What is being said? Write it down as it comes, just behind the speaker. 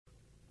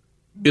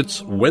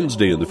It's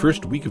Wednesday in the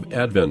first week of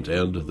Advent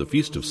and the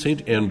Feast of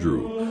St.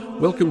 Andrew.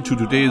 Welcome to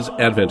today's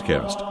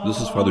ADVENCAzT.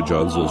 This is Father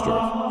John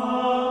Zilsdorf.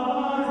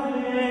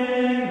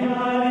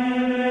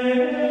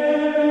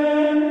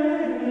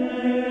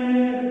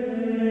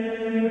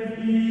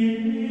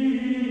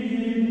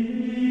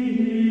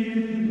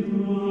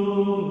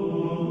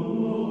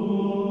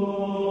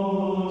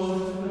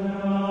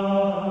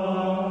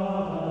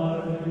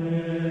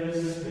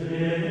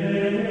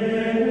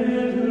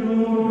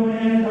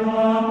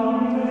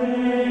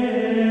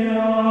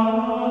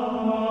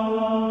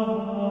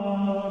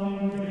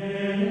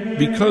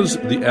 Because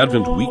the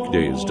Advent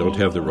weekdays don't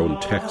have their own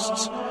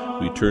texts,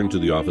 we turn to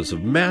the Office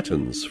of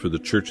Matins for the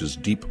Church's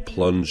deep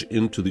plunge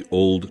into the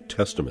Old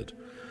Testament.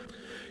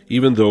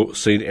 Even though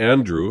St.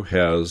 Andrew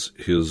has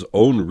his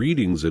own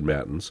readings in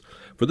Matins,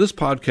 for this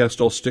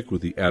podcast I'll stick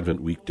with the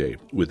Advent weekday,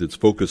 with its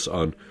focus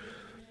on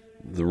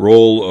the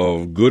role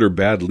of good or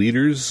bad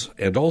leaders,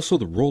 and also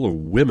the role of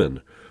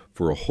women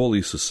for a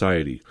holy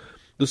society.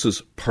 This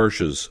is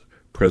Parsha's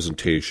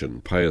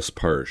presentation, Pius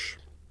Parsh.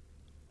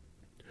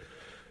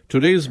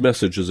 Today's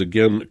message is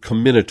again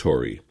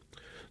comminatory.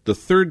 The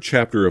third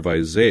chapter of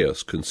Isaiah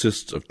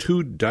consists of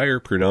two dire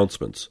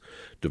pronouncements,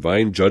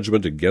 divine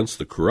judgment against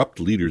the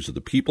corrupt leaders of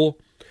the people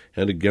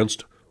and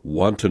against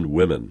wanton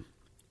women.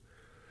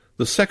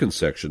 The second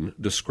section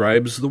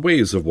describes the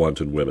ways of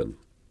wanton women.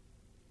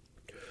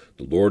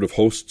 The Lord of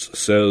hosts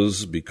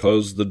says,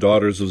 "Because the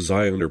daughters of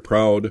Zion are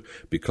proud,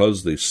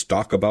 because they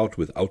stalk about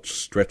with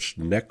outstretched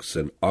necks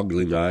and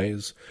ogling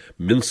eyes,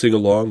 mincing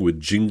along with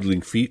jingling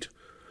feet,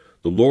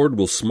 the Lord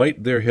will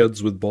smite their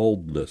heads with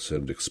baldness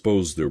and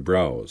expose their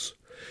brows.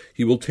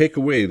 He will take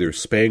away their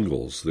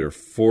spangles, their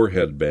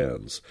forehead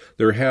bands,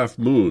 their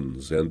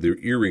half-moons, and their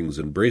earrings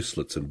and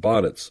bracelets and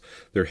bonnets,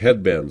 their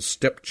headbands,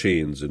 step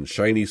chains, and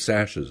shiny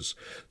sashes,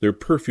 their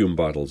perfume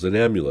bottles and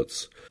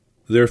amulets,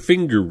 their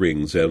finger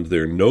rings and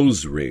their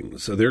nose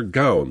rings, their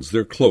gowns,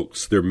 their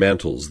cloaks, their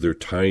mantles, their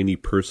tiny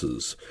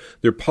purses,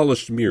 their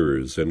polished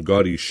mirrors and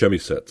gaudy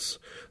chemisets,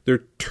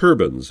 their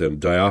turbans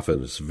and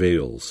diaphanous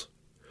veils.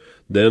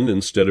 Then,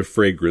 instead of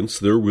fragrance,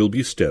 there will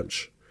be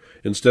stench.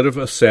 Instead of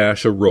a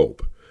sash, a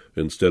rope.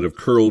 Instead of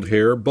curled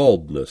hair,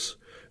 baldness.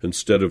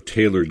 Instead of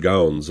tailored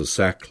gowns, a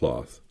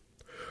sackcloth.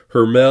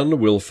 Her men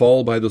will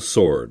fall by the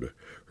sword,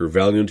 her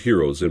valiant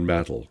heroes in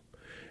battle.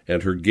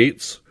 And her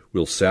gates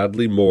will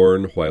sadly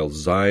mourn while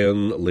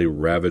Zion lay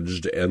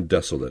ravaged and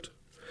desolate.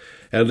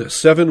 And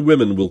 7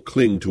 women will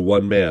cling to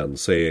one man,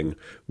 saying,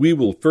 'We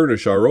will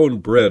furnish our own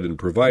bread and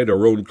provide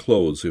our own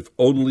clothes, if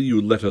only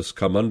you let us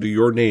come under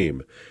your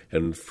name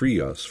and free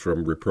us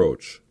from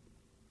reproach.'"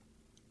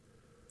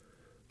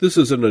 This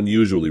is an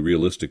unusually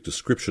realistic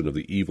description of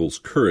the evils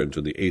current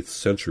in the 8th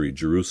century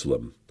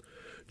Jerusalem.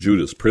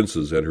 Judah's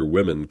princes and her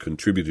women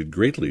contributed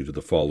greatly to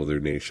the fall of their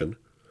nation.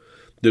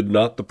 Did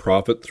not the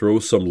prophet throw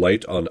some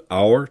light on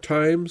our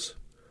times?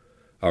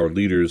 Our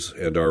leaders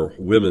and our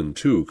women,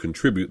 too,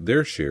 contribute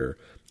their share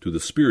to the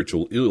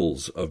spiritual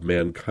ills of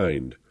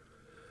mankind.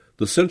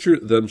 The censure,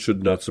 then,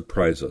 should not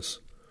surprise us.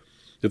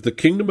 If the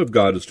kingdom of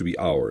God is to be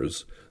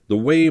ours, the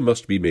way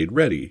must be made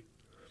ready.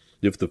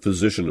 If the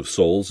physician of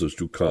souls is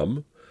to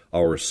come,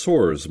 our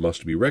sores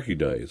must be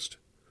recognized.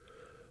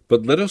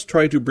 But let us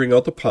try to bring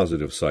out the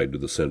positive side to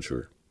the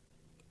censure.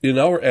 In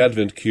our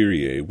Advent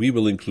Kyrie, we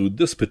will include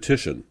this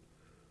petition: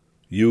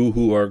 "You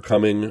who are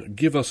coming,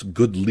 give us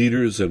good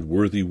leaders and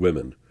worthy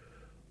women."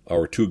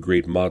 Our two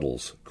great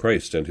models,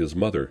 Christ and his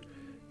mother,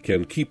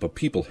 can keep a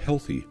people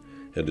healthy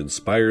and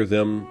inspire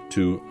them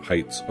to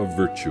heights of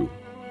virtue.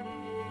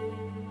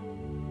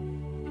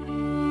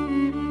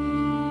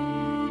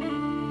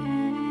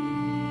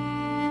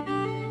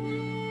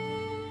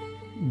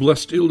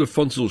 Blessed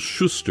Ildefonso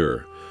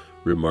Schuster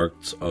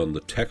remarks on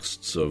the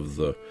texts of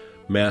the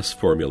Mass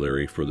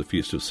formulary for the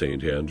Feast of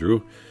St.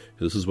 Andrew.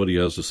 This is what he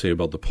has to say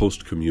about the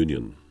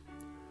Postcommunion.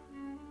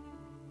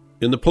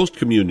 In the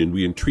Postcommunion,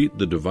 we entreat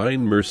the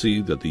divine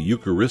mercy that the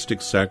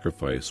Eucharistic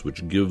sacrifice,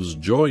 which gives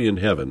joy in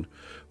heaven,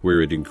 where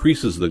it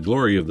increases the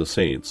glory of the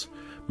saints,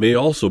 may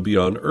also be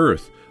on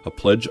earth a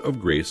pledge of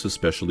grace,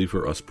 especially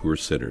for us poor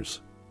sinners.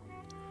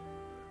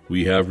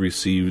 We have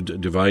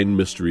received divine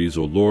mysteries,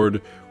 O Lord,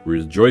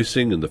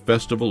 rejoicing in the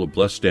festival of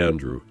blessed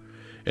Andrew,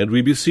 and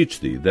we beseech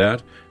thee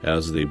that,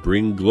 as they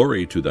bring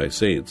glory to thy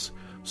saints,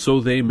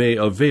 so they may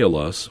avail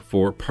us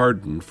for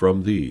pardon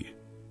from thee.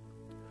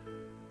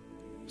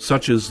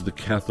 Such is the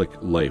Catholic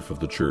life of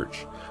the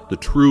Church, the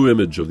true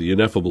image of the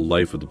ineffable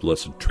life of the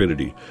Blessed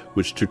Trinity,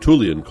 which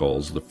Tertullian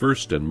calls the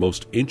first and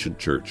most ancient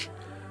Church,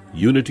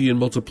 unity in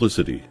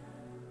multiplicity.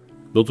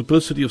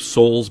 Multiplicity of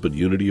souls, but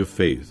unity of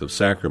faith, of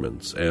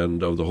sacraments,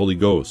 and of the Holy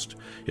Ghost,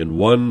 in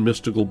one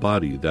mystical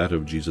body, that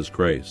of Jesus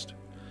Christ.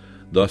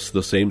 Thus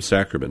the same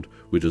sacrament,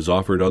 which is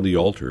offered on the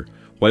altar,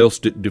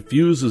 whilst it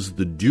diffuses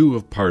the dew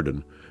of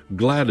pardon,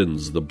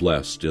 gladdens the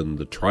blessed in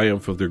the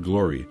triumph of their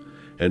glory,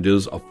 and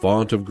is a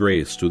font of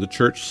grace to the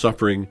Church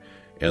suffering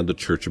and the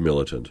Church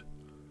militant.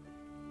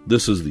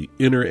 This is the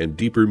inner and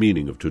deeper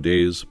meaning of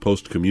today's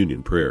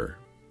Postcommunion prayer.